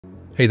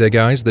Hey there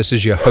guys, this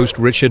is your host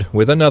Richard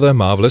with another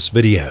marvelous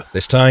video.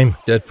 This time,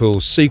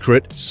 Deadpool's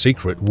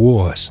Secret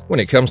Wars.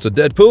 When it comes to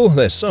Deadpool,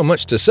 there's so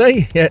much to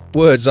say, yet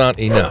words aren't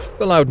enough.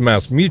 The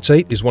loudmouth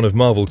mutate is one of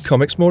Marvel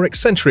Comics' more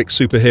eccentric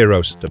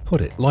superheroes, to put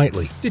it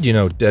lightly. Did you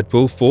know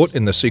Deadpool fought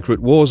in the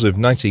Secret Wars of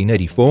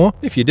 1984?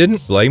 If you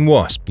didn't, blame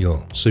Wasp.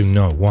 You'll soon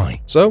know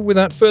why. So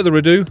without further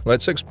ado,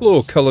 let's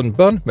explore Cullen,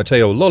 Bunn,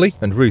 Matteo, Lolli,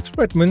 and Ruth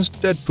Redmond's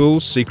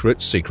Deadpool's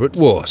Secret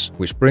Wars,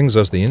 which brings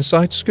us the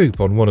inside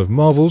scoop on one of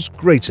Marvel's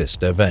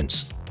greatest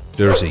events.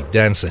 Dirty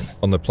Dancing.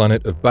 On the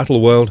planet of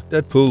Battleworld,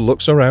 Deadpool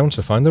looks around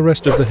to find the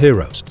rest of the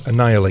heroes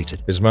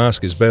annihilated. His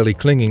mask is barely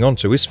clinging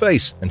onto his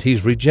face, and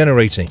he's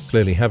regenerating,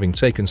 clearly having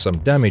taken some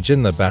damage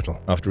in the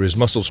battle. After his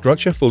muscle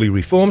structure fully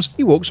reforms,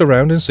 he walks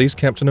around and sees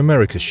Captain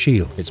America's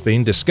shield. It's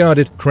been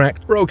discarded,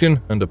 cracked,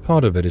 broken, and a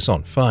part of it is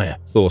on fire.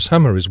 Thor's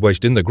hammer is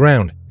wedged in the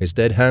ground, his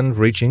dead hand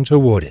reaching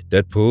toward it.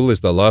 Deadpool is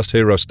the last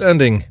hero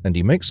standing, and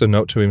he makes a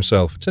note to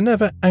himself to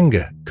never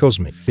anger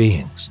cosmic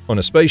beings. On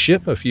a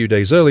spaceship a few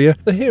days earlier,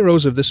 the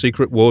heroes of the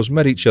Secret Wars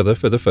met each other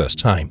for the first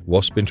time.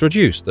 Wasp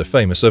introduced the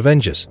famous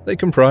Avengers. They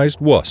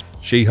comprised Wasp,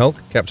 She-Hulk,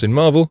 Captain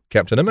Marvel,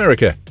 Captain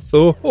America,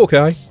 Thor,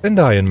 Hawkeye, and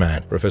Iron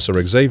Man.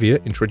 Professor Xavier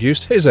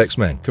introduced his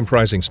X-Men,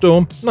 comprising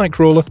Storm,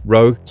 Nightcrawler,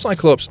 Rogue,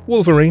 Cyclops,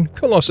 Wolverine,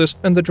 Colossus,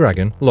 and the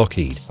Dragon,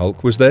 Lockheed.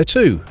 Hulk was there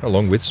too,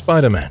 along with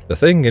Spider-Man. The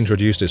Thing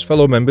introduced his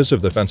fellow members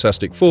of the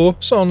Fantastic Four,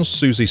 Sons,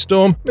 Susie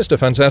Storm, Mr.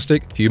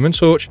 Fantastic, Human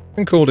Torch,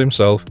 and called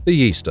himself the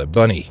Easter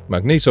Bunny.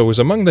 Magneto was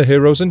among the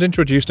heroes and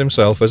introduced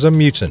himself as a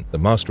mutant, the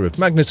master of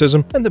magnetism,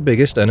 and the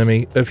biggest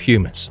enemy of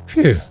humans.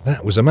 Phew,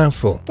 that was a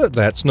mouthful. But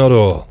that's not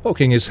all.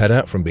 Poking his head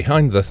out from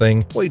behind the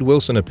Thing, Wade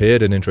Wilson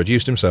appeared and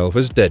introduced himself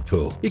as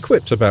Deadpool. He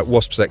quipped about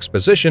Wasp's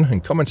exposition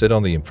and commented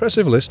on the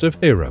impressive list of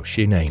heroes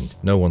she named.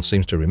 No one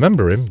seems to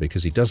remember him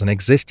because he doesn't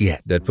exist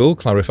yet. Deadpool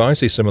clarifies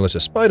he's similar to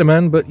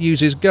Spider-Man but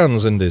uses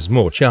guns and is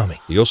more charming.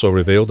 He also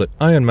revealed that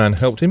Iron Man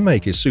helped him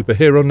make his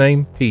superhero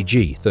name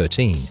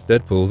PG-13.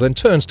 Deadpool then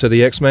turns to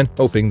the X-Men,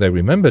 hoping they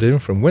remembered him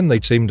from when they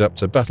teamed up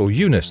to battle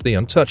Eunice the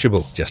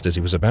Untouchable. Just as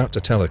he was about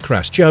to tell a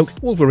crass joke,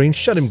 Wolverine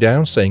shut him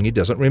down, saying he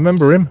doesn't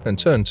remember him, and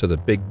turned to the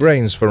big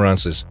brains for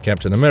answers.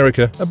 Captain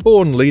America, a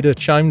born leader,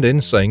 chimed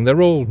in, saying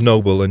they're all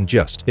noble and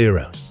just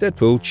heroes.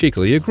 Deadpool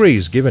cheekily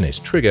agrees, given his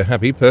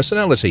trigger-happy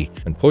personality,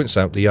 and points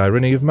out the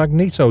irony of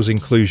Magneto's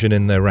inclusion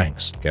in their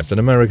ranks. Captain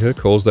America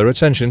calls their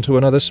attention to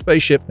another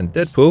spaceship, and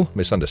Deadpool,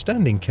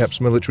 misunderstanding Cap's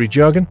military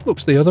jargon,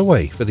 looks the other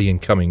way for the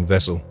incoming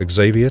vessel.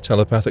 Xavier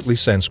telepathically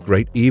sensed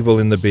great evil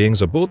in the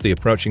beings aboard the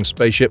approaching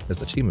spaceship as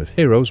the team of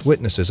heroes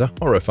witnesses a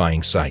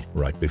horrifying sight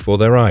right before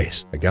their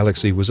eyes. A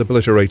galaxy was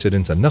obliterated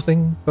into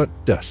nothing but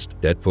dust.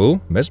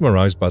 Deadpool,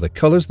 mesmerized by the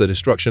colors the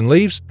destruction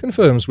leaves,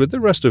 confirms with the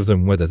rest of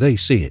them whether they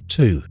see it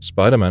too.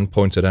 Spider-Man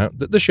pointed out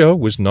that the show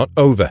was not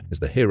over as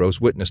the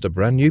heroes witnessed a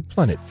brand new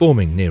planet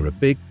forming near a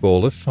big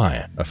ball of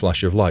fire. A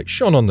flash of light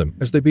shone on them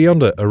as the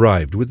Beyonder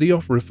arrived, with the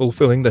offer of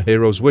fulfilling the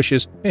heroes'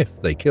 wishes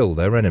if they kill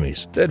their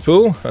enemies.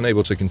 Deadpool,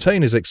 unable to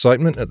contain his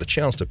excitement at the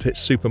chance to pit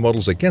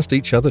supermodels against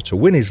each other to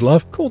win his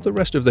love, called the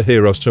rest of the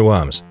heroes to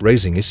arms,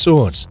 raising his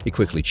swords. He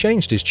quickly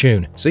changed his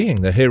tune,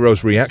 seeing the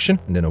heroes' reaction,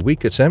 and in a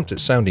weak attempt at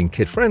sounding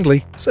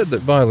kid-friendly, said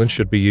that violence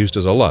should be used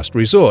as a last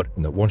resort,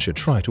 and that one should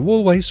try to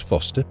always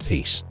foster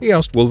peace. He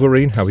asked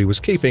Wolverine how he was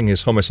keeping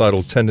his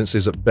homicidal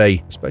tendencies at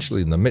bay,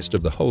 especially in the midst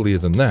of the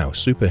holier-than-thou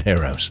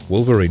superheroes.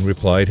 Wolverine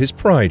replied his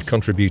pride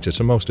contributed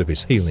to most of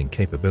his healing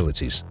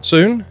capabilities.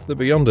 Soon, the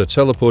Beyonder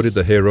teleported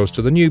the heroes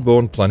to the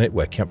newborn planet,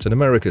 where Captain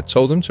America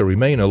told them to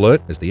remain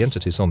alert as the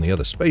entities on the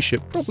other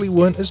spaceship probably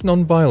weren't as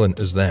non-violent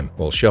as them.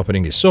 While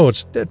sharpening his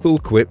swords,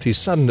 Deadpool quipped he's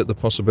saddened at the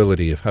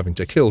possibility of having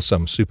to kill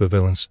some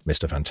supervillains.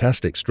 Mr.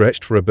 Fantastic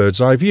stretched for a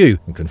bird's-eye view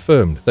and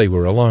confirmed they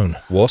were alone.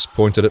 Wasp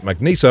pointed at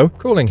Magneto,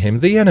 calling him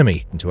the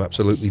enemy, and to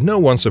absolutely no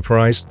one's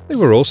surprise, they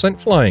were all sent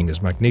flying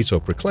as Magneto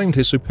proclaimed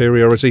his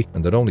superiority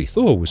and that only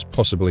Thor was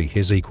possibly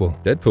his equal.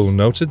 Deadpool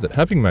noted that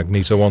having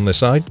Magneto on their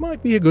side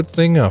might be a good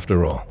thing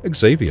after all.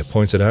 Xavier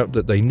pointed out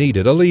that they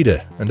needed a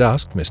leader and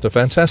asked Mr.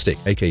 Fantastic,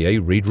 aka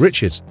Reed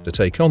Richards, to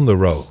take on the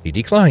role. He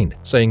declined,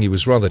 saying he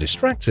was rather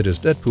distracted as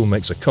Deadpool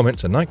makes a comment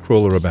to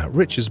Nightcrawler about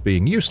Richards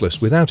being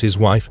useless without his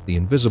wife, the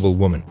Invisible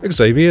Woman.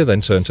 Xavier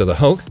then turned to the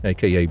Hulk,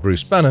 aka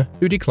Bruce Banner,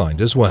 who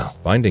declined as well.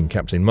 Finding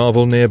Captain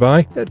Marvel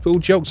nearby, Deadpool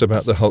jokes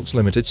about the Hulk's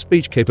limited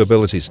speech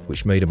capabilities,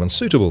 which made him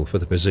unsuitable for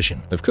the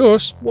position. Of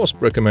course,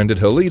 Wasp recommended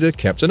her leader,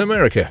 Captain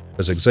America,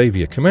 as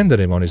Xavier commended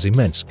him on his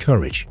immense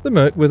courage. The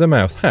Merc with a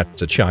mouth had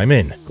to chime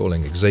in,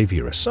 calling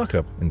Xavier a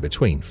suck-up in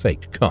between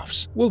faked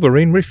coughs.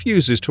 Wolverine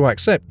refuses to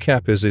accept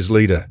Cap as his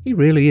leader. He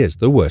really is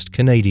the worst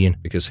Canadian,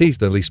 because he's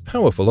the least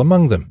powerful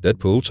among them.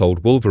 Deadpool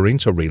told Wolverine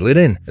to reel it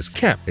in, as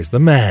Cap is the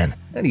man,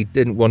 and he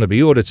didn't want to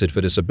be audited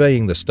for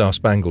disobeying the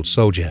Star-Spangled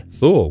Soldier.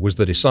 Thor was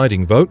the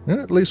deciding vote.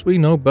 At least we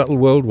know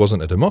Battleworld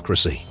wasn't a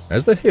democracy,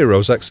 as the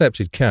heroes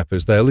accepted Cap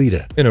as their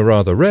leader. In a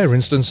rather rare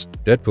instance,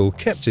 Deadpool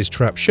kept his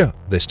trap shut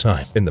this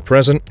time. In the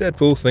present,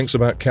 Deadpool thinks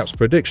about Cap's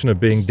prediction of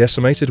being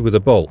decimated with a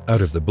bolt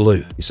out of the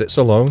blue. He sits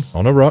alone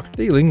on a rock,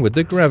 dealing with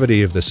the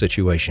gravity of the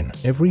situation.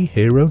 Every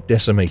hero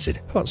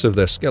decimated. Parts of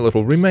their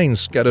skeletal remains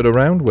scattered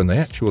around when they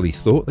actually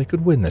thought they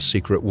could win their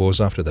secret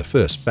wars after the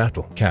first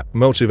battle. Cap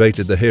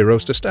motivated the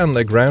heroes to stand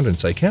their ground and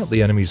take out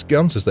the enemy's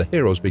guns as the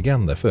heroes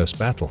began their first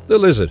battle. The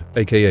Lizard,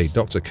 aka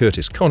Dr.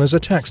 Curtis Connors,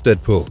 attacks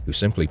Deadpool, who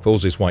simply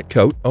pulls his white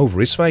coat over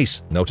his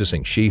face.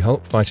 Noticing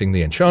She-Hulk fighting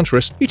the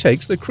Enchantress, he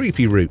takes the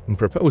creepy route and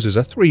proposes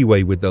a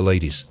three-way with the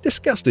ladies.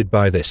 Disgusted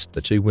by this,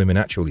 the two women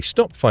actually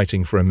stop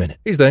fighting for a minute.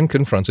 He's then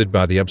confronted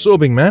by the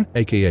Absorbing Man,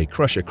 aka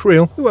Crusher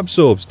Creel, who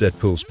absorbs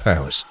Deadpool's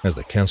powers. As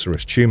the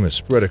cancerous tumors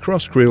spread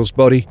across Creel's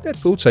body,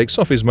 Deadpool takes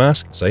off his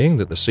mask, saying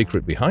that the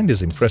secret behind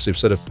his impressive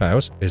set of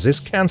powers is his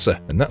cancer,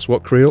 and that's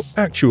what Creel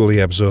actually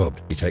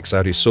absorbed. He takes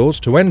out his swords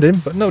to end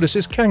him, but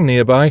notices Kang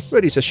nearby,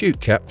 ready to shoot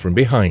Cap from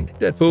behind.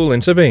 Deadpool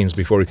intervenes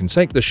before he can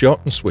take the shot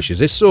and swishes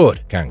his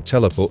sword. Kang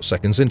teleports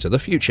seconds into the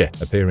future,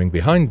 appearing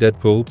behind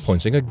Deadpool,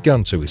 pointing a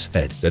gun to his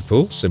head.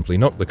 Deadpool simply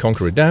knocked the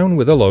Conqueror down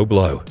with a low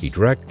blow. He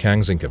dragged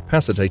Kang's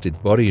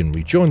incapacitated body and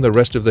rejoined the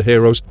rest of the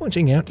heroes,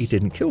 pointing out he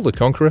didn't kill the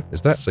Conqueror,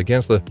 as that's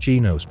against the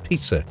Gino's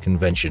Pizza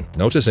convention.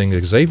 Noticing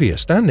Xavier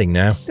standing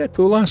now,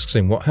 Deadpool asks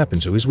him what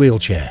happened to his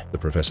wheelchair. The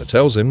professor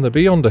tells him the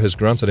Beyonder has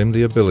granted him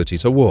the ability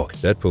to walk.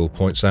 Deadpool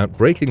points out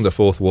breaking the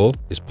fourth wall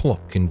is plot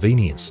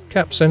convenience.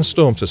 Cap sends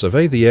Storm to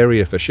survey the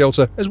area for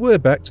shelter as we're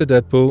back to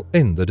Deadpool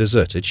in the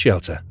deserted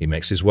shelter. He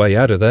makes his way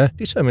out of there,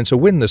 determined to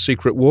win the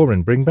secret war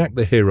and bring back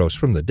the heroes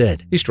from the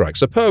dead. He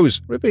strikes a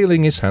pose,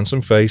 revealing his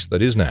handsome face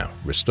that is now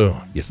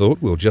restored. You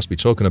thought we'll just be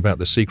talking about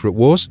the secret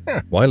wars?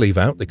 Why leave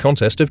out the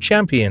contest of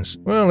champions?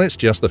 Well, it's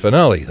just the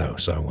finale though,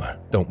 so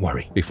don't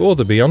worry. Before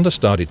the Beyonder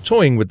started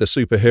toying with the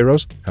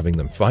superheroes, having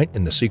them fight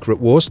in the secret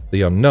wars,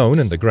 the Unknown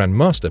and the Grand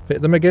Master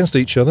pit them against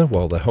each other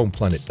while their home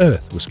planet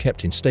Earth was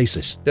kept in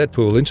stasis.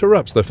 Deadpool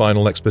interrupts the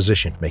final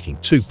exposition, making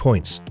 2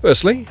 points.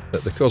 Firstly,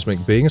 that the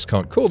cosmic beings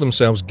can't call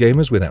themselves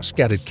gamers without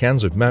scattered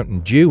cans of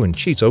Mountain Dew and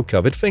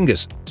Cheeto-covered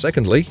fingers.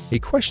 Secondly, he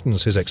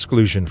questions his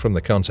exclusion from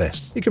the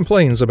contest. He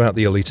complains about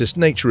the elitist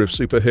nature of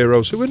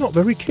superheroes who are not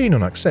very keen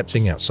on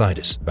accepting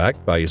outsiders.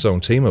 Backed by his own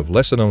team of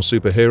lesser-known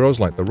superheroes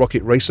like the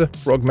Rocket Racer,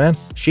 Frogman,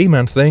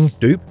 She-Man-Thing,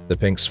 Dupe, the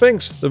Pink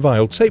Sphinx, the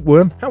Vile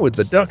Tapeworm, Howard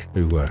the Duck,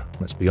 who,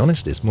 let's be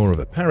honest, is more of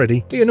a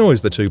parody, he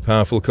annoys the two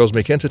powerful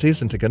cosmic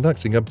entities into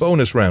conducting a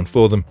bonus round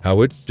for them.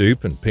 Howard,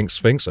 Dupe, and Pink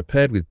Sphinx are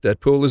paired with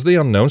Deadpool as the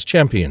Unknown's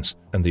champions.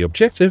 And the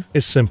objective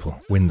is simple.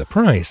 Win the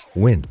prize.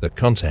 Win the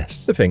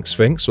contest. The Pink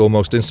Sphinx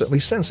almost instantly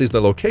senses the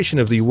location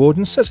of the award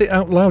and says it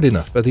out loud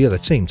enough for the other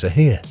team to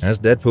hear. As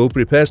Deadpool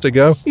prepares to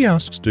go, he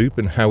asks Dupe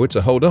and Howard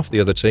to hold off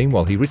the other team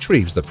while he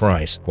retrieves the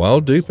prize.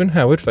 While Dupe and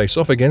Howard face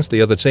off against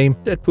the other team,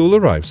 Deadpool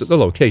arrives at the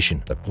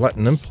location, the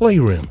Platinum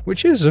Playroom,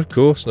 which is, of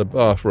course, a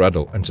bar for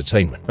adult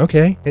entertainment.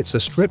 Okay, it's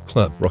a strip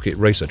club. Rocket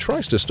Racer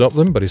tries to stop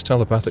them, but is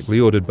telepathically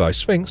ordered by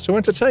Sphinx to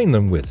entertain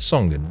them with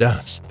song and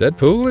dance.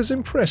 Deadpool is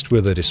impressed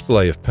with the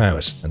display of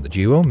powers, and the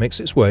duo makes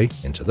its way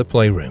into the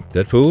playroom.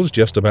 Deadpool's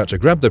just about to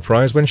grab the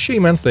prize when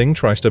She-Man-Thing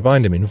tries to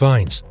bind him in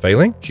vines.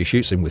 Failing, she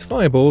shoots him with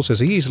fireballs as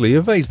he easily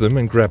evades them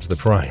and grabs the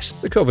prize.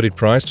 The coveted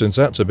prize turns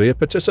out to be a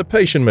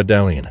participation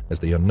medallion, as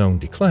the Unknown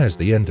declares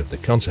the end of the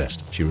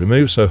contest. She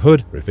removes her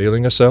hood,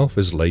 revealing herself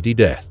as Lady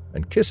Death,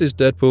 and kisses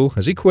Deadpool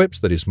as he quips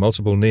that his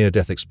multiple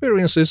near-death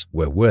experiences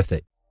were worth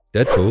it.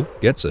 Deadpool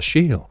gets a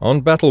shield.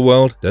 On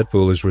Battleworld,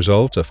 Deadpool is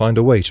resolved to find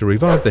a way to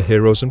revive the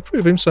heroes and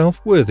prove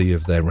himself worthy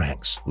of their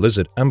ranks.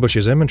 Lizard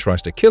ambushes him and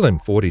tries to kill him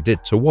for what he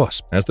did to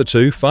Wasp. As the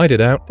two fight it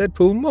out,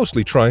 Deadpool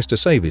mostly tries to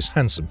save his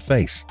handsome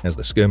face. As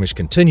the skirmish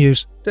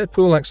continues,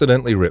 Deadpool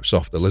accidentally rips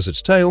off the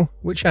Lizard's tail,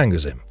 which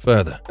angers him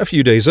further. A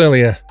few days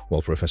earlier,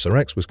 while Professor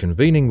X was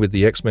convening with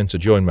the X-Men to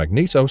join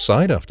Magneto's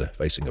side after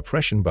facing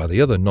oppression by the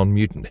other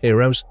non-mutant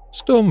heroes,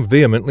 Storm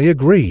vehemently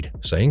agreed,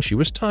 saying she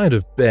was tired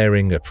of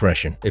bearing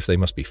oppression. If they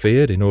must be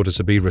feared in order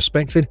to be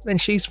respected, then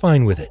she's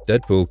fine with it.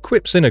 Deadpool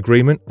quips in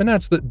agreement and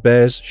adds that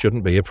bears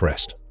shouldn't be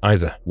oppressed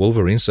either.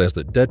 Wolverine says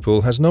that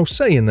Deadpool has no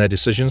say in their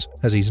decisions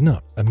as he's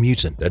not a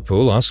mutant.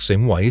 Deadpool asks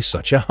him why he's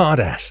such a hard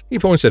ass. He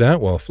pointed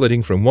out while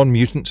flitting from one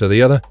mutant to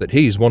the other that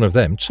he's one of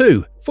them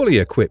too, fully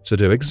equipped to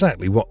do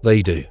exactly what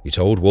they do. He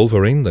told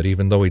Wolverine that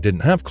even though he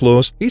didn't have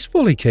claws, he's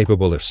fully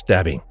capable of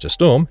stabbing. To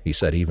Storm, he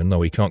said even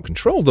though he can't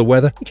control the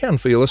weather, he can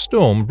feel a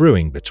storm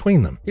brewing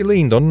between them. He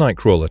leaned on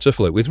Nightcrawler to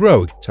flirt with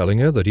Rogue, telling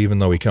her that even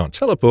though he can't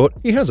teleport,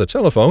 he has a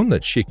telephone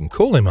that she can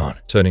call him on.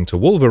 Turning to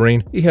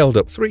Wolverine, he held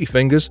up 3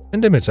 fingers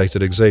and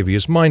imitated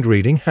Xavier's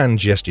mind-reading hand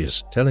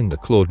gestures, telling the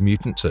clawed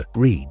mutant to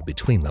read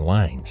between the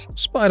lines.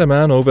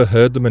 Spider-Man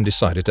overheard them and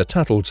decided to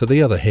tattle to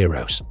the other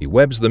heroes. He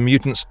webs the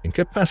mutants,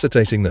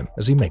 incapacitating them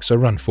as he makes a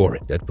run for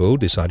it. Deadpool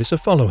decided to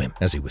follow him.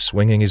 As he was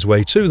swinging his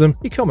way to them,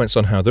 he comments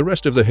on how the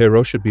rest of the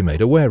heroes should be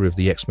made aware of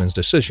the X-Men's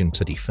decision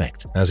to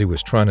defect. As he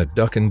was trying to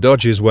duck and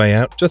dodge his way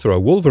out to throw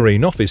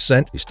Wolverine off his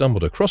scent, he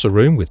stumbled across a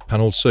room with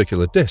paneled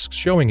circular discs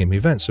showing him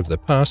events of the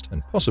past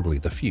and possibly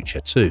the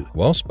future too.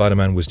 While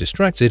Spider-Man was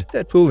distracted,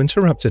 Deadpool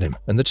interrupted him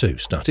and the two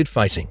started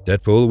fighting.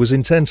 Deadpool was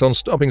intent on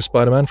stopping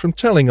Spider-Man from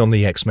telling on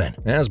the X-Men.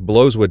 As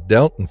blows were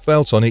dealt and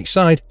felt on each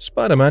side,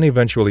 Spider-Man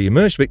eventually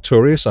emerged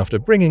victorious after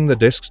bringing the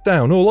discs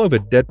down all over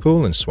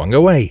Deadpool and swung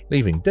away,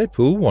 leaving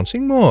Deadpool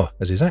wanting more,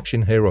 as his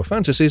action hero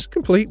fantasies,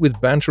 complete with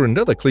banter and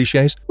other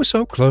cliches, were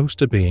so close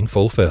to being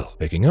fulfilled.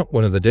 Picking up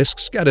one of the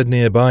discs scattered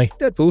nearby,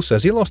 Deadpool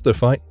says he lost the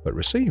fight, but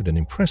received an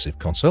impressive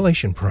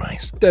consolation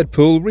prize.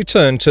 Deadpool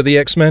returned to the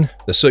X-Men,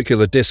 the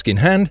circular disc in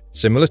hand,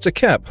 similar to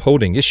Cap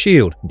holding his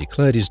shield, and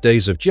declared his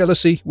days of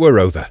jealousy were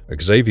over.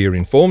 Xavier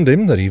informed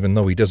him that even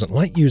though he doesn't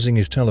like using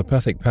his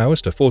telepathic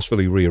powers to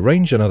forcefully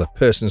rearrange another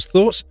person's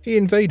thoughts, he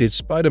invaded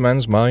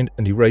Spider-Man's mind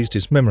and erased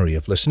his memory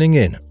of listening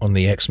in on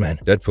the X-Men.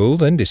 Deadpool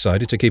then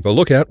decided to keep a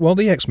lookout while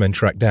the X-Men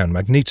tracked down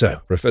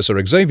Magneto.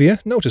 Professor Xavier,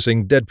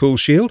 noticing Deadpool's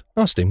shield,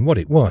 asked him what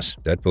it was.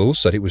 Deadpool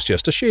said it was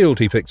just a shield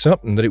he picked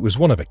up and that it was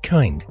one of a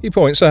kind. He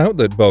points out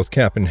that both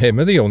Cap and him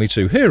are the only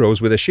two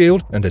heroes with a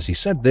shield, and as he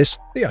said this,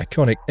 the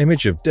iconic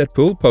image of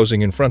Deadpool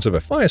posing in front of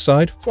a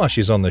fireside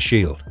flashes on the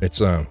shield.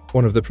 It's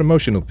one of the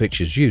promotional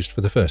pictures used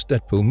for the first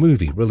Deadpool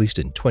movie released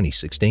in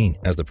 2016.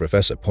 As the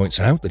professor points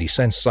out that he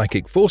sensed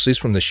psychic forces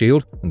from the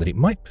shield and that it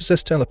might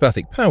possess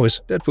telepathic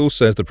powers, Deadpool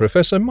says the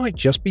professor might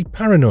just be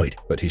paranoid,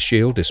 but his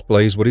shield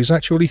displays what he's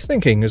actually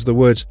thinking as the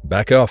words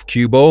 "back off,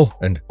 cue ball"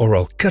 and "or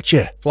I'll cut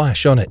ya"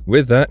 flash on it.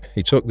 With that,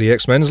 he took the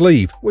X-Men's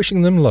leave,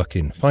 wishing them luck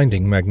in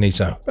finding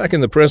Magneto. Back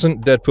in the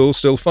present, Deadpool's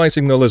still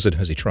fighting the Lizard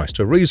as he tries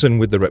to reason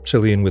with the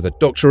reptilian with a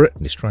doctorate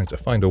and is trying to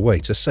find a way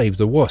to save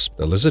the Wasp.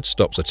 The Lizard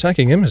stops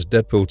attacking him as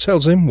Deadpool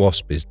tells him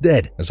Wasp is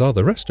dead, as are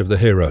the rest of the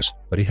heroes,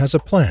 but he has a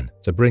plan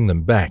to bring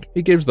them back.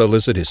 He gives the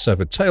Lizard his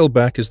severed tail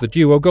back as the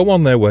duo go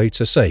on their way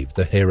to save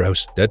the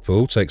heroes.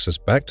 Deadpool takes us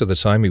back to the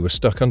time he was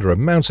stuck under a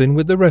mountain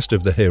with the rest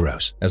of the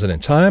heroes. As an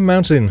entire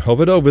mountain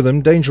hovered over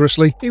them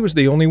dangerously, he was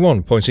the only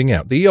one pointing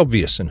out the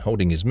obvious and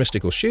holding his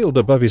mystical shield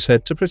above his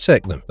head to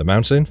protect them. The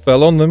mountain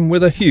fell on them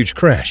with a huge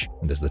crash,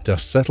 and as the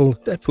dust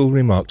settled, Deadpool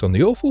remarked on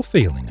the awful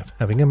feeling of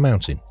having a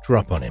mountain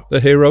drop on him. The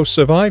heroes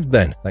survived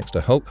then, thanks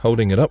to Hulk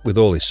holding it up with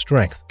all his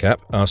strength. Cap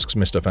asks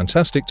Mr.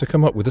 Fantastic to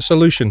come up with a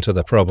solution to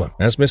the problem.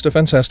 As Mr.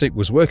 Fantastic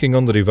was working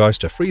on the device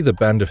to free the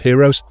band of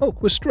heroes,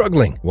 Hulk was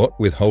struggling, what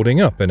with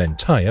holding up an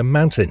entire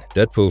mountain.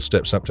 Deadpool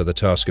steps up to the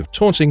task of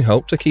taunting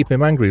Hulk to keep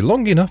him angry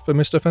long enough for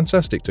Mr.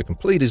 Fantastic to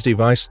complete his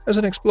device as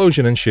an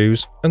explosion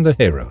ensues and the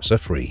heroes are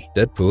free.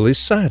 Deadpool is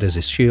sad as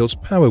his shield's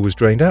power was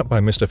drained out by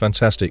Mr.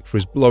 Fantastic for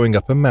his blowing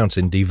up a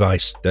mountain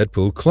device.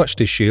 Deadpool clutched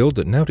his shield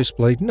that now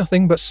displayed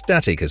nothing but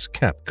static as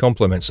Cap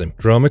compliments him.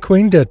 Drama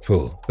Queen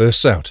Deadpool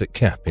bursts out at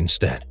Cap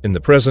instead. In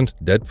the present,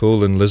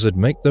 Deadpool and Lizard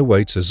make their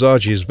way to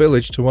Zarji's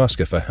village to ask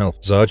her for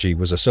help. Zarji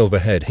was a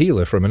silver-haired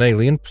healer from an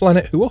alien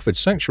planet who offered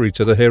sanctuary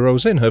to the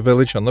heroes in her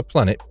village on the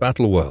planet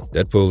Battleworld.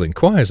 Deadpool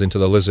inquires into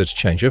the Lizard's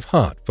change of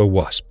heart for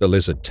Wasp. The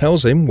Lizard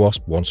tells him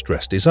Wasp once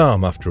dressed his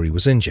arm after he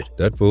was injured.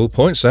 Deadpool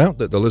points out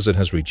that the Lizard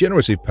has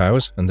regenerative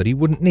powers and that he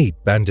wouldn't need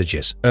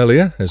bandages.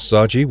 Earlier, as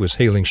Zarji was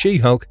healing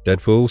She-Hulk,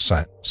 Deadpool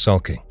sat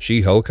sulking.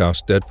 She-Hulk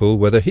asked Deadpool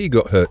whether he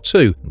got hurt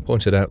too and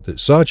pointed out that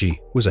Zarji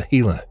was a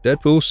healer.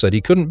 Deadpool said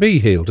he couldn't be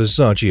healed as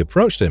Zarji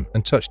approached him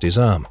and touched his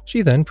arm.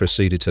 She then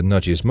proceeded to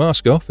nudge his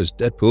mask off as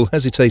Deadpool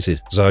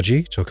hesitated.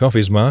 Zarji took off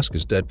his mask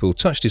as Deadpool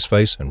touched his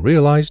face and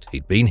realized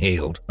he'd been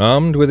healed.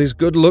 Armed with his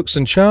good looks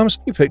and charms,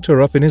 he picked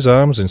her up in his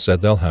arms and said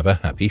they'll have a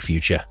happy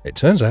future. It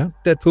turns out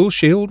Deadpool's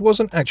shield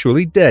wasn't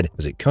actually dead,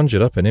 as it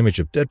conjured up an image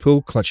of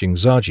Deadpool clutching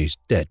Zarji's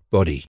dead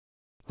body.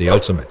 The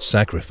ultimate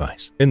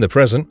sacrifice. In the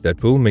present,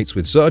 Deadpool meets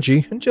with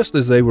Zarji, and just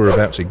as they were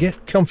about to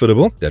get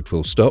comfortable,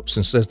 Deadpool stops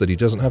and says that he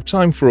doesn't have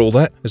time for all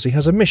that as he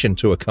has a mission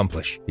to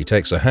accomplish. He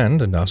takes her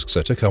hand and asks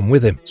her to come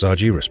with him.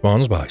 Zarji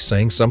responds by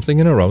saying something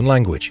in her own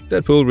language.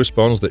 Deadpool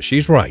responds that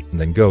she's right and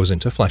then goes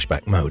into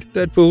flashback mode.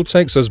 Deadpool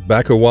takes us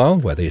back a while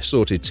where the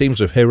assorted teams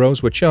of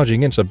heroes were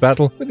charging into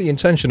battle with the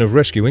intention of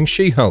rescuing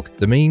She-Hulk,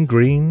 the mean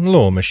green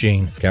law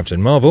machine.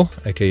 Captain Marvel,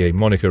 aka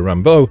Monica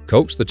Rambeau,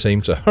 coaxed the team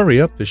to hurry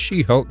up as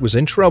She-Hulk was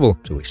in trouble,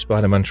 to which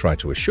Spider-Man tried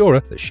to assure her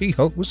that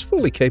She-Hulk was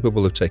fully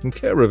capable of taking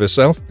care of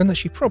herself and that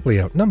she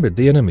probably outnumbered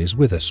the enemies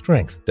with her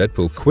strength.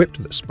 Deadpool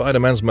quipped that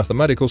Spider-Man's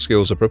mathematical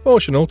skills are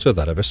proportional to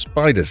that of a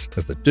spider's,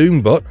 as the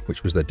Doombot,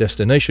 which was their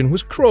destination,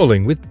 was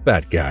crawling with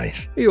bad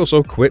guys. He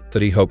also quipped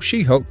that he hoped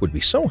She-Hulk would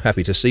be so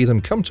happy to see them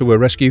come to her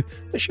rescue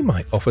that she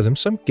might offer them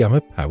some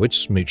gamma-powered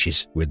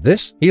smooches. With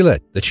this, he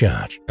led the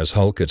charge. As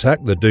Hulk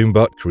attacked the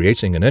Doombot,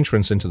 creating an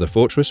entrance into the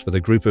fortress for the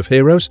group of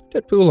heroes,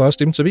 Deadpool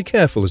asked him to be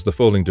careful as the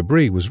falling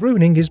debris was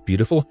ruining his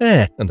beautiful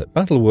hair, and that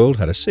Battleworld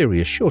had a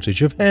serious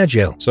shortage of hair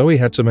gel, so he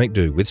had to make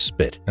do with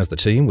spit. As the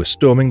team was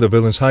storming the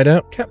villain's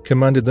hideout, Cap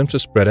commanded them to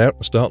spread out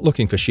and start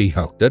looking for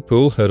She-Hulk.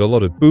 Deadpool heard a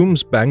lot of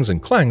booms, bangs,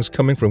 and clangs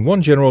coming from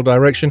one general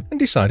direction and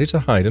decided to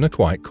hide in a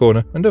quiet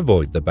corner and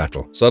avoid the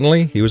battle.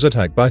 Suddenly, he was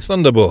attacked by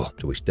Thunderball,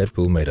 to which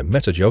Deadpool made a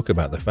meta joke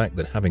about the fact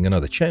that having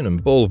another chain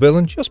and ball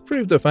villain just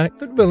proved the fact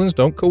that villains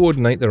don't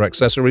coordinate their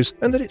accessories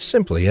and that it's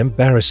simply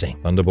embarrassing.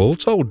 Thunderball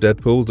told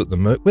Deadpool that the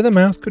merc with a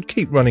mouth could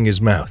keep running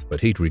his mouth, but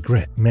he'd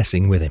regret messing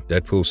messing with him.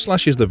 Deadpool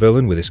slashes the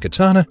villain with his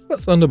katana, but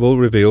Thunderbolt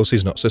reveals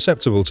he's not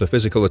susceptible to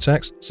physical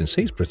attacks since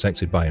he's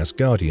protected by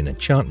Asgardian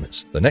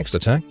enchantments. The next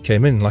attack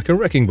came in like a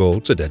wrecking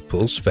ball to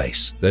Deadpool's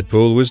face.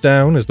 Deadpool was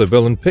down as the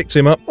villain picked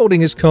him up,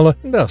 holding his collar,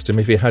 and asked him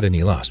if he had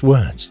any last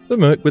words. The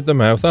merc with the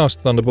mouth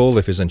asked Thunderbolt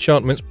if his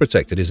enchantments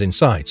protected his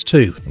insides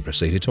too, and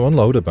proceeded to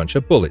unload a bunch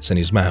of bullets in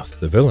his mouth.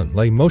 The villain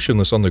lay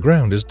motionless on the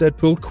ground as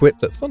Deadpool quipped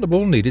that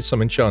Thunderbolt needed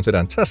some enchanted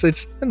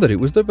antacids, and that it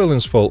was the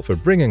villain's fault for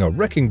bringing a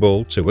wrecking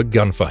ball to a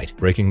gunfight.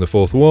 Breaking the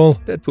fourth wall,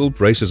 Deadpool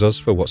braces us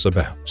for what's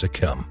about to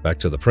come. Back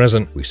to the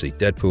present, we see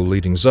Deadpool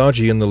leading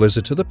Zargi and the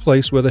Lizard to the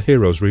place where the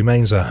hero's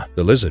remains are.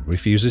 The Lizard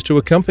refuses to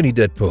accompany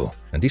Deadpool,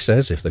 and he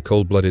says if the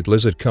cold-blooded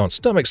Lizard can't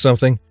stomach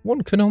something,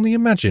 one can only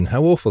imagine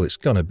how awful it's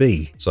gonna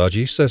be.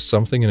 Zargi says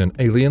something in an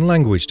alien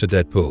language to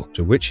Deadpool,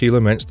 to which he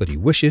laments that he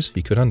wishes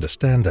he could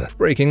understand her.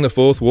 Breaking the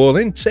fourth wall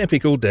in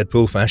typical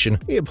Deadpool fashion,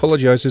 he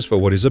apologizes for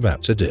what he's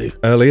about to do.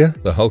 Earlier,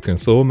 the Hulk and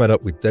Thor met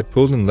up with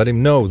Deadpool and let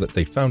him know that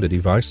they'd found a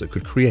device that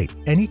could create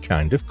any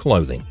kind of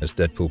clothing. As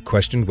Deadpool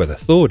questioned whether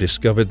Thor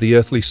discovered the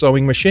earthly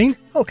sewing machine,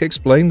 Hulk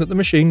explained that the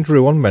machine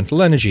drew on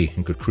mental energy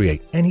and could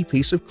create any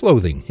piece of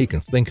clothing he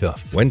can think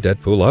of. When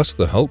Deadpool asks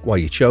the Hulk why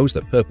he chose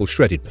the purple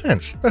shredded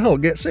pants, the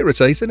Hulk gets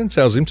irritated and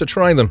tells him to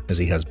try them, as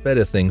he has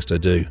better things to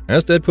do.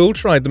 As Deadpool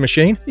tried the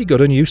machine, he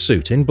got a new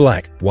suit in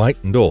black,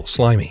 white and all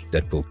slimy.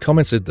 Deadpool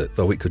commented that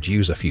though it could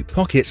use a few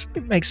pockets,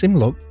 it makes him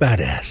look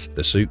badass.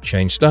 The suit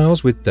changed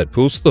styles with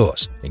Deadpool's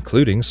thoughts,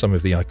 including some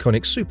of the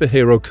iconic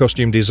superhero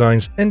costume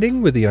designs,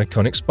 ending with the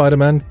iconic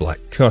Spider-Man black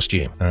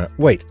costume.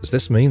 Wait, does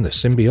this mean the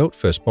symbiote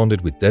first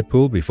bonded with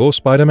Deadpool before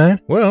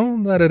Spider-Man? Well,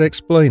 that'd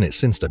explain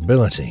its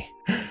instability.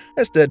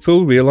 As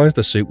Deadpool realized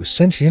the suit was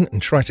sentient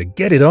and tried to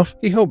get it off,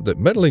 he hoped that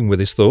meddling with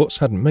his thoughts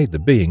hadn't made the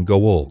being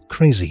go all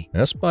crazy.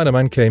 As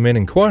Spider-Man came in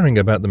inquiring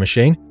about the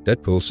machine,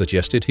 Deadpool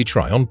suggested he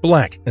try on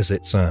black, as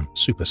it's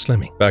super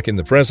slimming. Back in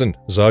the present,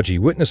 Zargi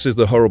witnesses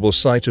the horrible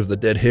sight of the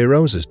dead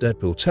heroes as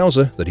Deadpool tells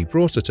her that he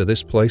brought her to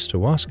this place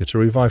to ask her to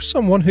revive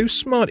someone who's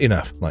smart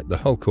enough, like the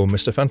Hulk or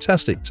Mr.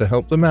 Fantastic, to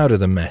help them out of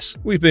the mess.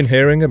 We've been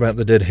hearing about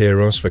the dead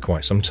heroes for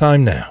quite some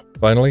time now.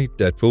 Finally,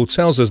 Deadpool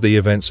tells us the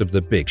events of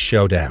the big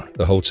showdown.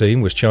 The whole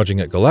team was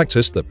charging at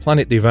Galactus, the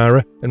planet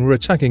devourer, and were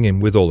attacking him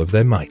with all of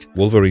their might.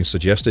 Wolverine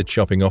suggested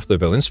chopping off the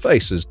villain's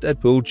face as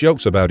Deadpool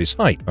jokes about his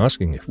height,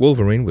 asking if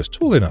Wolverine was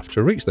tall enough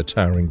to reach the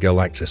towering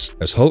Galactus.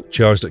 As Hulk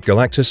charged at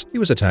Galactus, he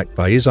was attacked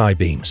by his eye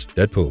beams.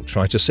 Deadpool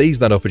tried to seize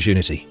that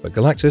opportunity, but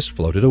Galactus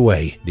floated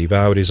away,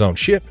 devoured his own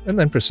ship, and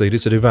then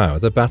proceeded to devour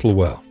the battle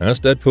world. As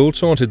Deadpool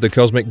taunted the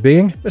cosmic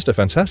being, Mr.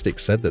 Fantastic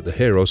said that the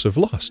heroes have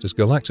lost as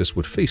Galactus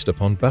would feast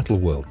upon battle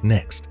world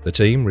next. The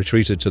team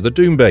retreated to the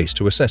Doom base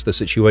to assess the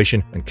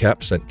situation, and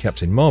Cap sent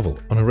Captain Marvel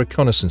on a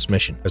reconnaissance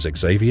mission. As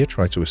Xavier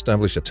tried to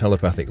establish a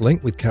telepathic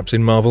link with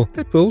Captain Marvel,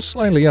 Deadpool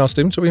slyly asked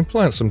him to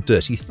implant some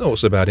dirty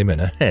thoughts about him in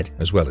her head,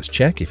 as well as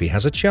check if he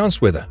has a chance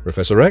with her.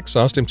 Professor X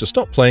asked him to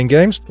stop playing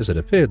games, as it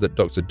appeared that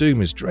Dr.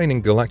 Doom is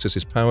draining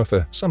Galactus' power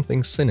for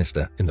something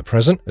sinister. In the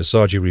present, as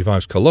Zargi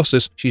revives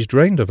Colossus, she's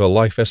drained of her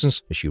life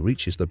essence as she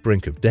reaches the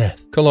brink of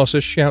death.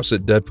 Colossus shouts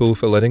at Deadpool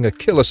for letting her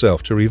kill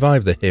herself to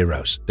revive the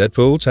heroes.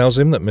 Deadpool tells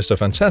him that Mr.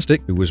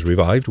 Fantastic, who was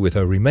revived with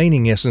her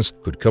remaining essence,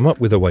 could come up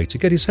with a way to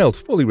get his health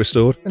fully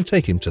restored and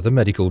take him to the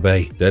medical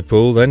bay.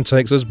 Deadpool then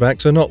takes us back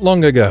to not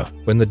long ago,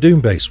 when the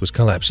Doom base was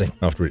collapsing.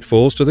 After it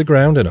falls to the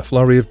ground in a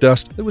flurry of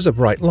dust, there was a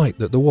bright light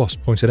that the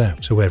Wasp pointed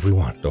out to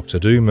everyone. Dr.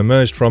 Doom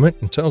emerged from it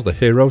and tells the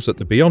heroes that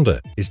the Beyonder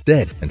is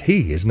dead, and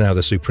he is now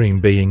the supreme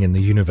being in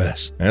the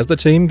universe. As the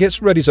team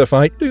gets ready to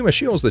fight, Doom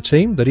assures the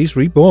team that he's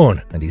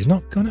reborn, and he's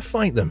not gonna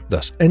fight them,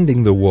 thus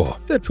ending the war.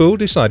 Deadpool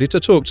decided to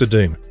talk to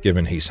Doom,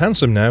 given he's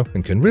handsome now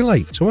and can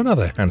relate to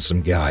another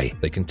handsome guy.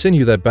 They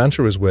continue their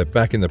banter as we're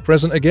back in the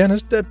present again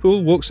as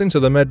Deadpool walks into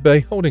the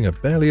medbay holding a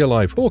barely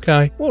alive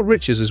Hawkeye, while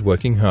Richards is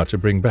working hard to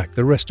bring back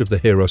the rest of the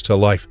heroes to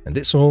life, and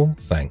it's all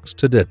thanks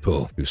to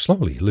Deadpool, who's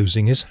slowly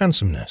losing his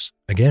handsomeness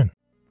again.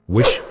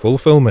 Wish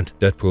fulfillment.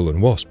 Deadpool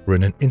and Wasp were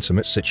in an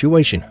intimate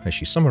situation as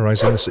she's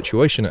summarizing the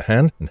situation at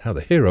hand and how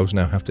the heroes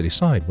now have to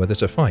decide whether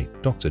to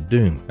fight Dr.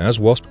 Doom. As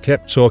Wasp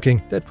kept talking,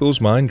 Deadpool's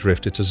mind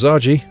drifted to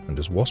Zargi, and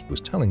as Wasp was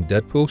telling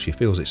Deadpool she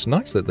feels it's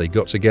nice that they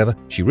got together,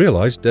 she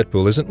realized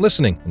Deadpool isn't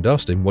listening and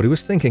asked him what he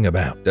was thinking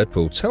about.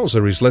 Deadpool tells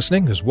her he's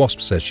listening as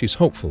Wasp says she's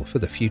hopeful for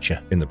the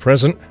future. In the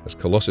present, as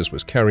Colossus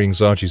was carrying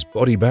Zargi's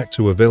body back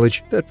to a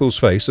village, Deadpool's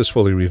face has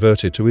fully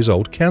reverted to his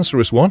old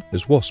cancerous one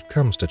as Wasp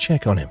comes to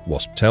check on him.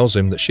 Wasp tells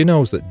him that she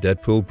knows that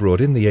Deadpool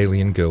brought in the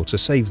alien girl to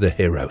save the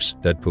heroes.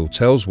 Deadpool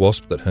tells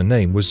Wasp that her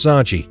name was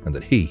Zargi and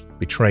that he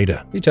betrayed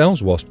her. He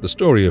tells Wasp the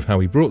story of how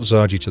he brought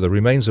Zargi to the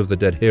remains of the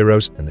dead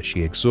heroes and that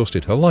she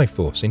exhausted her life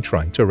force in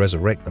trying to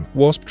resurrect them.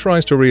 Wasp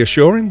tries to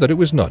reassure him that it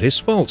was not his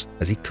fault,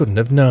 as he couldn't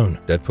have known.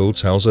 Deadpool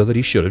tells her that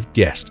he should have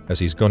guessed, as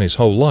he's gone his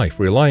whole life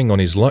relying on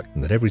his luck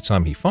and that every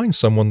time he finds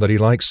someone that he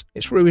likes,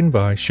 it's ruined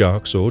by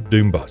sharks or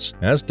doombots.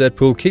 As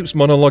Deadpool keeps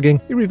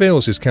monologuing, he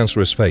reveals his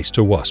cancerous face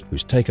to Wasp,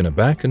 who's taken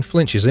aback and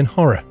flinches in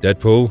horror.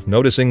 Deadpool,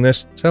 noticing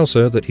this, tells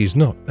her that he's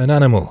not an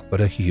animal,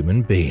 but a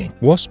human being.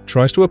 Wasp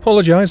tries to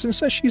apologize and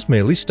says she's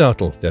merely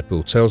startled.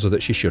 Deadpool tells her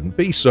that she shouldn't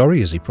be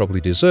sorry, as he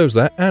probably deserves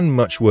that, and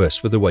much worse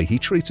for the way he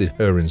treated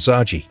her and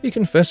Zagi. He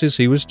confesses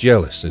he was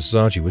jealous as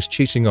Zagi was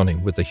cheating on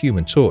him with the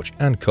Human Torch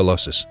and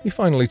Colossus. He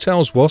finally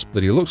tells Wasp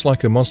that he looks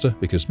like a monster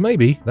because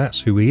maybe that's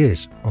who he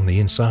is on the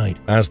inside.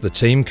 As the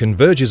team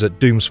converges at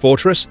Doom's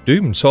fortress,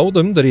 Doom told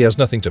them that he has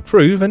nothing to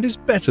prove and is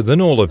better than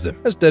all of them,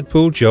 as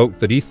Deadpool joked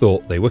that he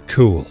thought they were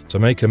cool. To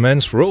make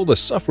amends for all the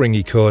suffering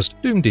he caused,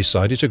 Doom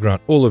decided to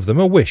grant all of them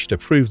a wish to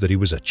prove that he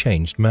was a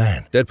changed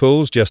man.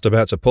 Deadpool's just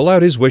about to pull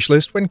out his wish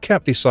list when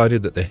Cap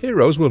decided that the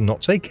heroes will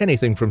not take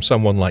anything from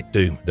someone like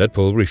Doom.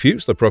 Deadpool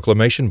refutes the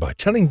proclamation by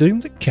telling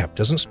Doom that Cap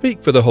doesn't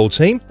speak for the whole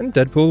team, and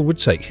Deadpool would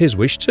take his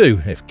wish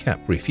too if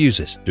Cap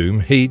refuses. Doom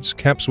heeds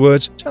Cap's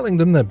words, telling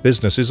them their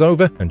business is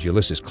over, and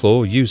Ulysses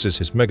Claw uses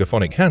his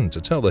megaphonic hand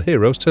to tell the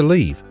heroes to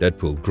leave.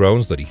 Deadpool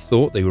groans that he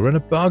thought they were in a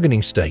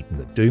bargaining state and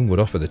that Doom would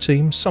offer the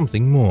team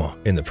something more.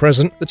 In the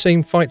present, the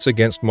team fights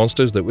against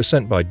monsters that were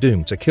sent by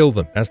Doom to kill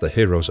them. As the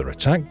heroes are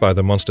attacked by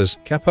the monsters,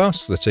 Cap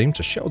asks the team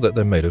to show that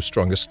they're made of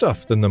stronger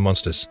stuff than the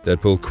monsters.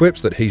 Deadpool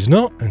quips that he's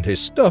not, and his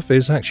stuff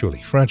is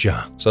actually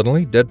fragile.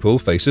 Suddenly,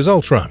 Deadpool faces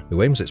Ultron,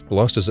 who aims its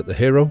blasters at the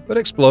hero but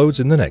explodes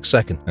in the next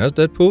second. As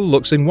Deadpool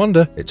looks in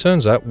wonder, it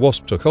turns out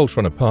Wasp took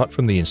Ultron apart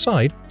from the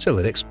inside till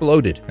it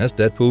exploded. As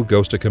Deadpool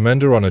goes to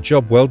commend her on a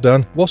job well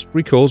done, Wasp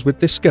recoils with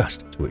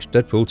disgust, to which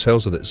Deadpool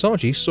tells her that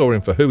Zagi saw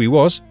him for who he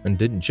was and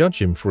didn't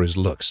judge him for his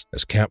looks.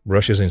 As Cap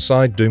rushes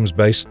inside Doom's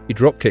base, he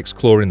dropkicks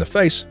Claw in the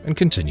face and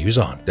continues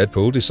on.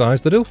 Deadpool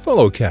decides that he'll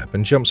follow Cap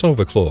and jumps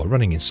over Claw,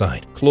 running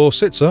inside. Claw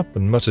sits up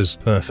and mutters,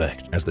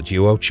 "Perfect." As the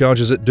duo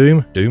charges at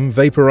Doom, Doom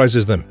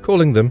vaporizes them,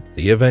 calling them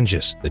the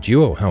Avengers. The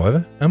duo,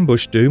 however,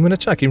 ambush Doom and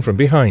attack him from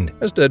behind,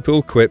 as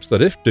Deadpool quips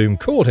that if Doom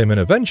called him an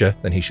Avenger,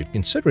 then he should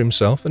consider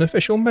himself an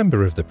official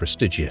member of the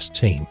prestigious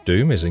team.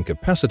 Doom is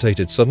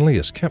incapacitated suddenly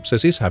as Cap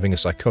says he's having a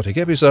psychotic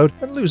episode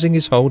and losing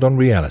his hold on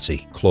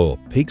reality. Claw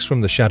peeks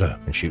from the shadow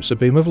and shoots a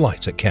beam of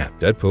light at Cap.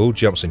 Deadpool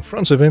jumps in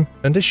front of him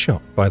and is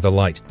shot by the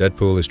light.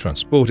 Deadpool is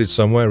transported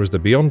somewhere as the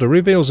Beyonder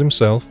reveals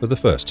himself for the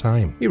first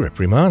time. He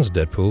reprimands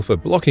Deadpool for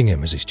blocking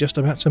him as he's just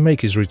about to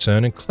make his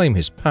return and claim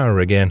his power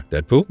again.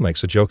 Deadpool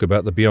makes a joke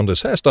about the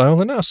Beyonder's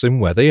hairstyle and asks him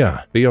where they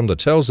are. Beyonder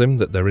tells him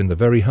that they're in the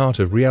very heart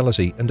of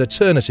reality and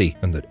eternity,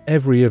 and that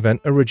every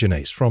event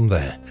originates from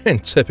there. In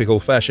typical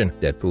fashion,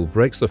 Deadpool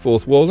breaks the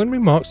fourth wall and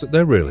remarks that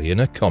they're really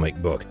in a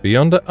comic book.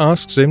 Beyonder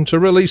asks him to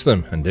release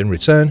them, and in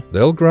return,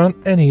 they'll grant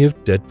any of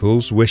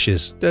Deadpool's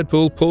wishes.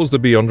 Deadpool pulls the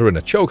Beyonder in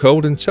a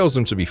chokehold and tells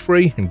them to be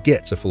free and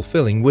get to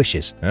fulfilling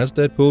wishes. As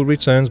Deadpool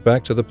returns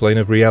back to the plane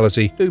of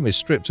reality, Doom is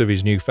stripped of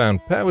his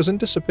newfound powers and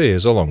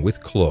disappears along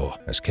with Claw.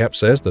 As Cap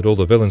says that all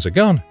the villains are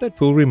gone,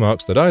 Deadpool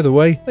remarks that either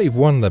way, they've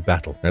won the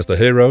battle. As the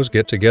heroes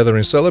get together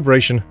in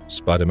celebration,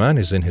 Spider-Man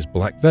is in his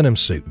black Venom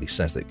suit. He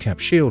says that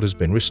Cap's shield has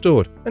been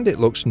restored, and it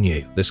looks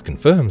new. This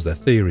confirms their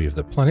theory of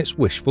the planet's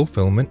wish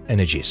fulfillment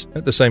energies.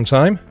 At the same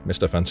time,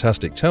 Mr.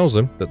 Fantastic tells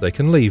them that they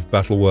can leave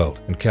Battleworld,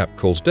 and Cap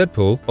calls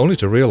Deadpool only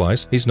to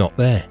realize he's not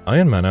there.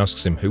 Iron Man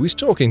asks him who he's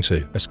talking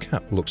to, as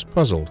Cap looks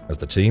puzzled. As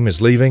the team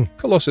is leaving,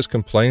 Colossus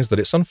complains that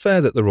it's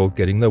unfair that they're all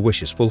getting their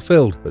wishes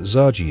fulfilled, but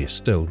Zagi is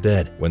still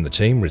dead. When the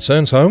team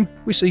returns home,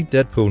 we see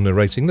Deadpool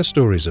narrating the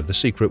stories of the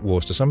Secret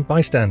Wars to some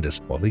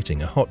bystanders while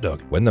eating a hot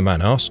dog. When the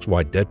man asks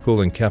why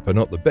Deadpool and Cap are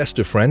not the best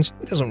of friends,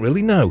 he doesn't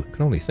really know,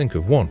 can only think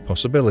of one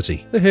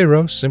possibility. The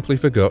hero simply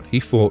forgot he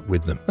fought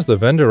with them. As the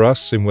vendor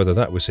asks him whether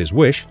that was his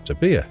wish, to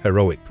be a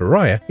heroic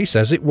pariah, he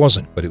says it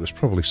wasn't, but it was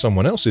probably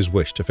someone else's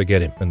wish to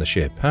forget him, and the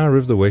sheer power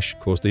of the wish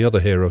caused the other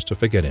heroes to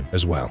forget him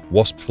as well.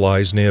 Wasp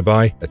flies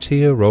nearby, a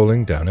tear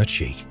rolling down her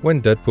cheek.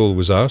 When Deadpool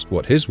was asked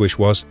what his wish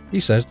was, he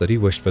says that he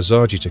wished for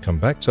Zagi to come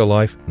back to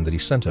life and that he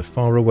sent her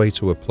far away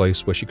to a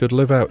place where she could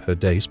live out her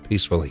days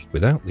peacefully,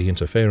 without the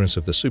interference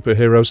of the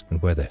superheroes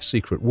and where their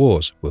secret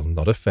wars will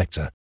not affect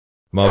her.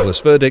 Marvelous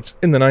verdict.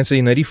 In the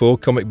 1984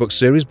 comic book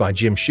series by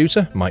Jim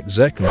Shooter, Mike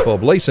Zeck and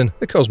Bob Layton,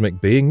 the cosmic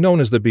being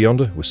known as the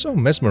Beyonder was so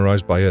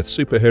mesmerized by Earth's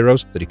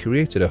superheroes that he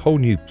created a whole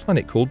new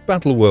planet called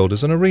Battleworld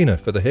as an arena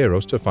for the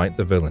heroes to fight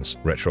the villains.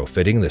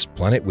 Retrofitting this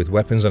planet with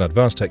weapons and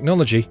advanced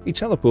technology, he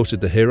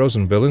teleported the heroes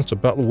and villains to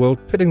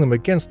Battleworld, pitting them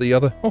against the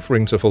other,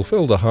 offering to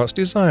fulfill the heart's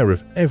desire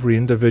of every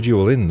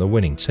individual in the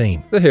winning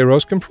team. The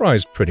heroes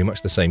comprised pretty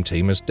much the same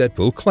team as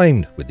Deadpool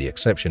claimed, with the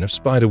exception of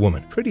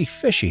Spider-Woman. Pretty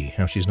fishy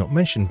how she's not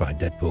mentioned by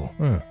Deadpool.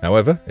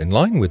 However, in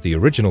line with the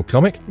original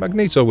comic,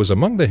 Magneto was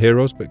among the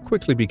heroes but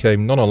quickly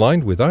became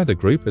non-aligned with either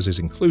group as his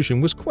inclusion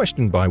was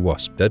questioned by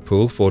Wasp.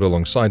 Deadpool fought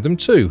alongside them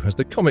too, as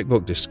the comic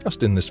book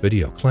discussed in this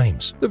video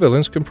claims. The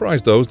villains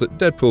comprised those that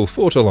Deadpool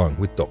fought along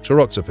with Dr.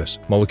 Octopus,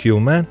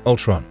 Molecule Man,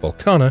 Ultron,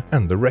 Volcana,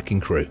 and the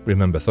Wrecking Crew.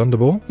 Remember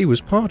Thunderball? He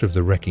was part of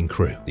the Wrecking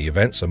Crew. The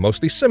events are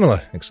mostly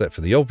similar, except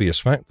for the obvious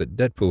fact that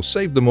Deadpool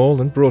saved them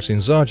all and brought in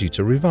Zagi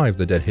to revive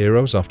the dead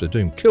heroes after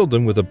Doom killed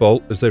them with a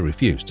bolt as they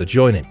refused to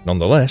join him.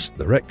 Nonetheless,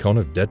 the retcon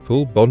of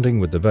Deadpool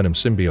bonding with the Venom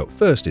symbiote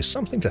first is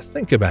something to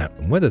think about,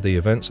 and whether the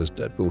events as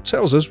Deadpool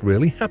tells us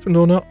really happened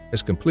or not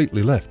is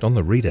completely left on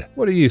the reader.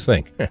 What do you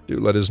think? Do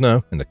let us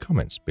know in the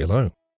comments below.